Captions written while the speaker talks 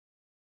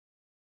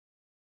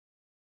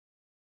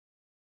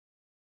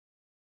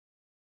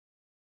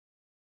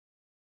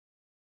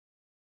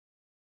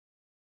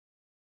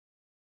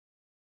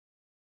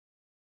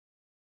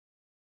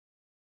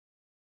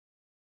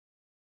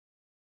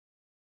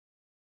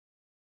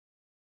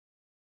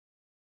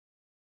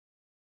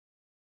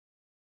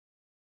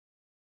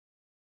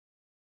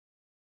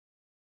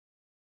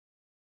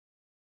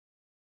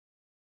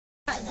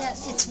that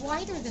it's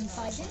wider than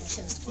 5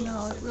 inches.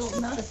 No, it will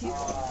not if you,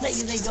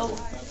 they go,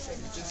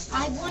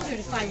 I wondered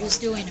if I was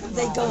doing it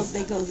they wrong.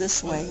 go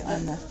this way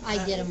on the,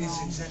 I did them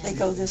wrong. they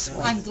go this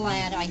way. I'm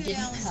glad I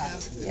didn't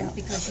cut. Yeah.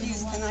 Because you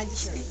know what? Can I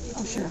just speak?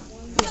 Oh, sure.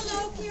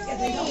 Hello, Yeah,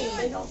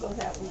 they don't go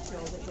that way,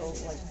 Joe, they go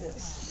like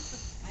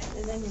this.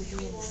 And then you're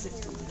doing the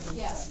 60 degrees.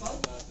 Yes,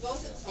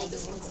 they do.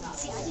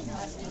 See, I didn't know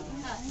how to do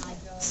cut.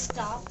 I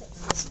stopped at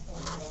this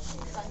point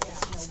and cut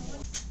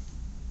it.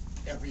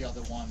 Every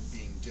other one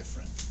being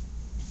different.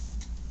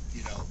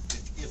 You know,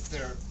 if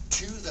there are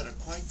two that are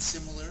quite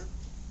similar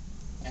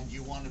and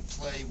you want to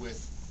play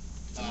with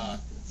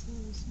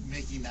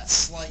making that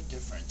slight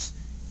difference,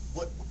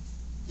 what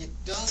it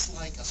does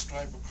like a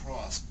stripe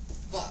across,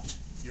 but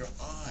your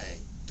eye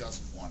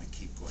doesn't want to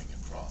keep going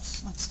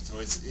across. So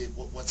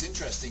what's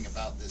interesting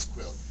about this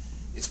quilt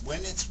is when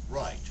it's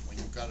right, when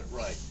you've got it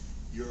right,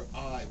 your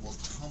eye will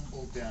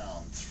tumble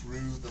down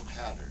through the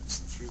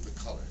patterns and through the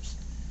colors.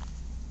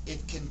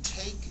 It can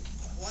take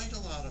quite a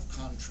lot of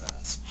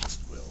contrast, this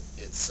quilt.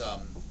 It's,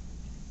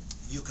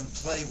 you can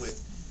play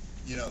with,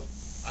 you know,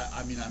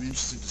 I mean, I'm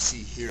interested to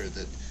see here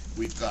that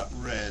we've got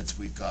reds,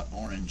 we've got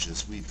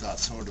oranges, we've got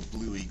sort of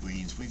bluey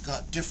greens, we've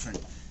got different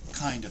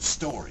kind of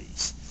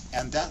stories.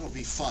 And that'll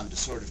be fun to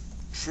sort of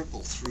triple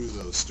through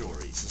those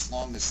stories, as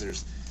long as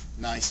there's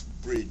nice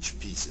bridge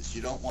pieces.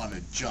 You don't want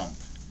to jump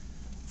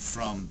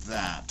from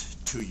that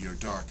to your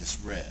darkest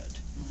red,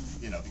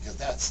 you know, because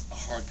that's a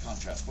hard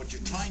contrast. What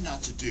you're trying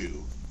not to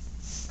do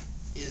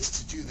is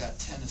to do that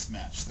tennis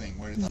match thing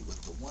where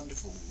with the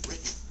wonderful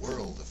rich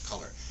world of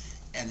color,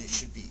 and it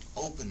should be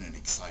open and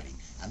exciting.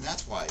 And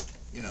that's why,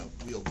 you know,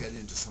 we'll get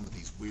into some of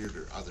these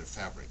weirder other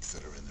fabrics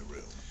that are in the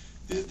room.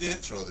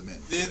 Throw them in.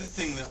 The other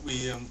thing that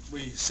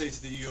we say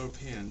to the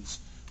Europeans,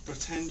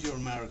 pretend you're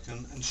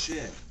American and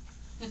share.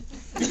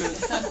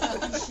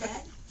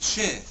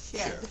 Share.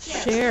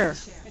 Share.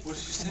 What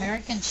did you say?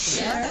 American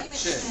share?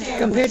 Share.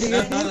 Compared to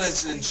your Not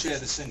as in Cher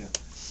the singer.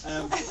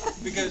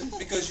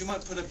 Because you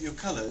might put up your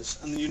colours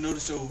and then you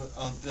notice over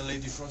the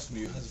lady across from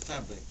you has a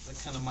fabric that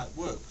kind of might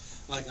work.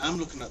 Like I'm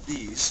looking at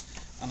these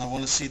and I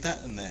want to see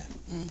that in there.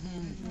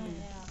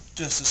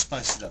 Just to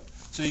spice it up.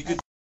 So you could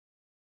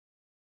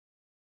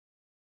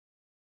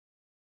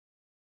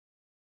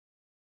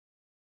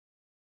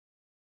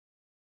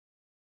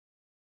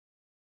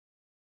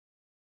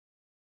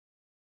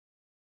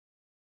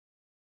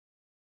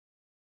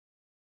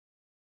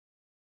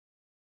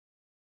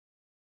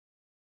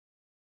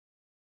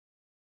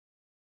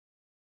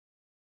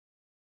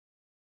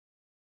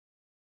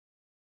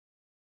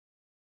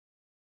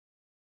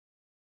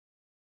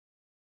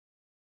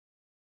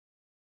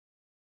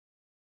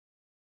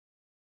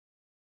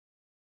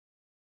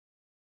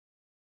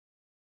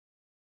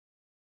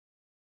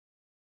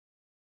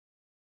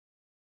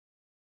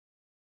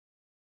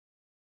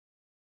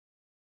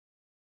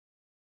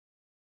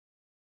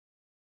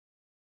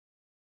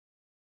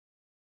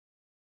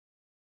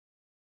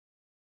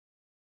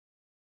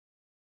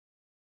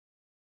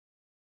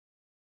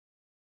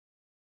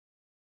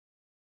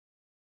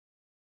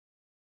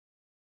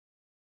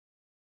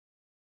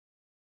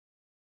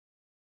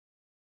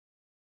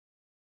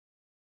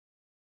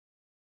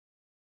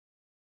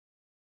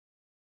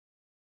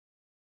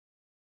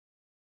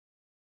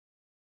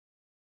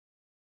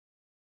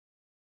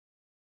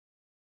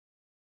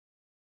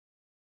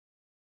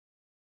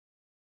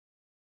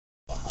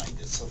behind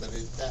it, so that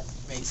that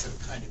makes it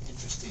a kind of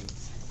interesting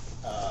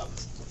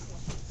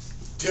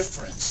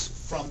difference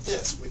from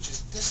this,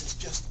 this is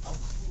just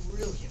a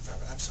brilliant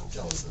fabric. I'm so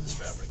jealous of this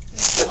fabric.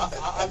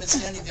 I've been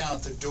standing down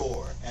at the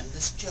door, and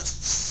this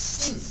just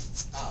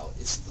sings out.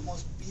 It's the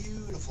most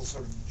beautiful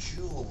sort of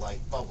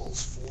jewel-like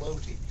bubbles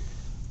floating.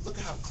 Look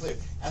at how clear,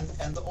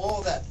 and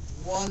all that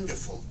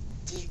wonderful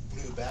deep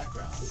blue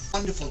background.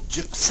 Wonderful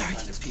gypsy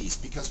kind of piece,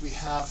 because we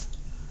have,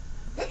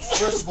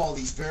 first of all,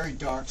 these very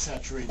dark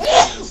saturated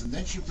colors, and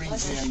then she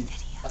brings in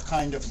a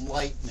kind of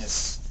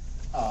lightness,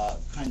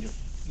 kind of,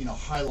 you know,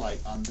 highlight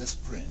on this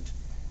print,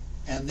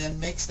 and then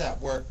makes that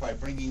work by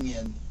bringing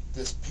in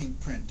this pink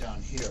print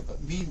down here.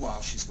 But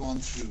meanwhile, she's gone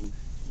through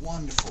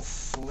wonderful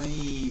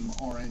flame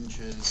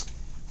oranges,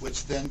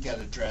 which then get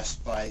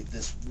addressed by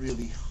this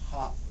really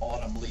hot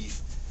autumn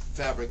leaf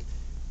fabric,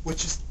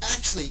 which is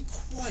actually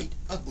quite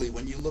ugly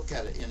when you look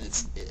at it in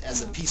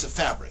as a piece of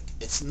fabric.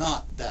 It's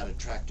not that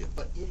attractive,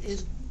 but it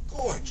is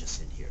gorgeous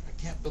in here.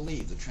 I can't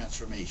believe the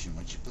transformation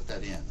when you put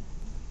that in.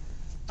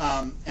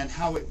 And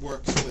how it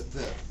works with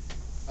the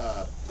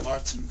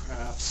arts and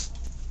crafts,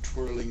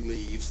 twirling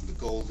leaves, and the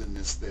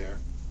goldenness there.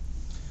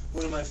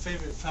 one of my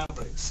favorite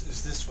fabrics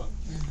is this one.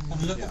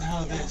 And look at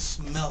how this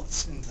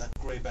melts into that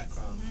grey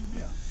background.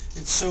 Yeah.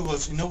 It's so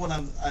good. You know what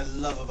I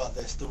love about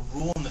this? The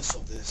rawness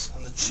of this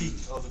and the cheek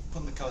of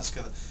putting the colours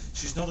together.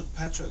 She's not a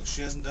patchwork.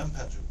 She hasn't done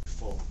patchwork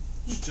before.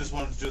 She just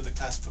wanted to do the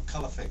class for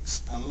colour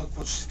fix. And look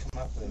what she's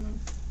come up with.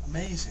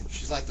 Amazing.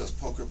 She's like those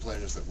poker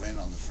players that win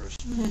on the first.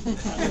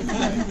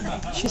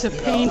 She's a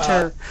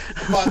painter.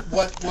 But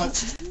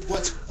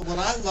what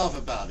I love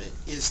about it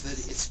is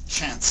that it's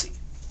chancy.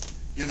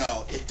 You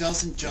know, it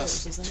doesn't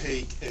just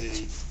take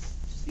a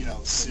you know,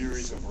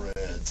 series of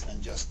reds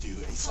and just do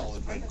a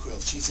solid red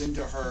quilt. She's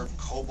into her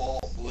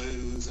cobalt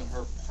blues and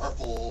her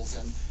purples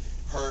and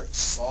her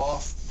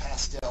soft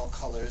pastel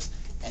colors,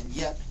 and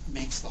yet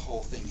makes the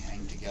whole thing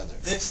hang together.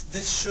 This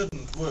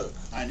shouldn't work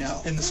I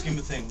know. in the scheme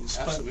of things,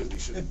 Absolutely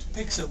but shouldn't. it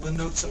picks up the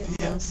notes up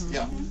here.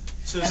 Yeah.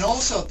 So And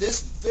also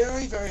this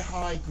very, very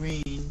high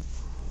green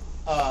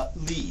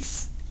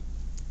leaf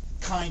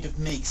kind of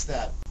makes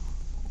that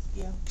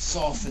Yeah.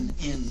 soften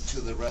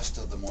into the rest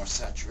of the more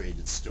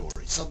saturated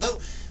story. So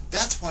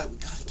that's why we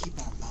got to keep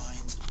our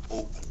minds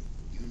open.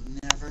 You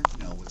never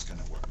know what's going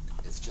to work.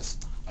 It's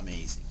just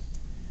amazing.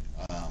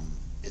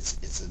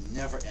 It's a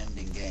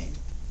never-ending game.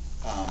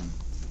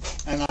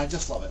 And I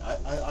just love it.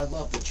 I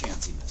love the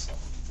chanciness of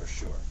it, for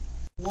sure.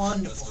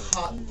 Wonderful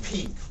hot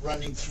pink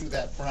running through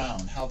that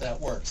brown, how that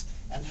works,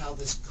 and how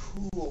this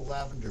cool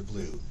lavender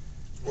blue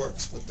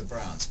works with the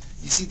browns.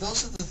 You see,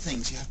 those are the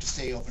things you have to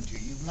stay open to.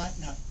 You might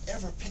not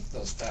ever pick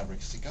those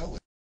fabrics to go with.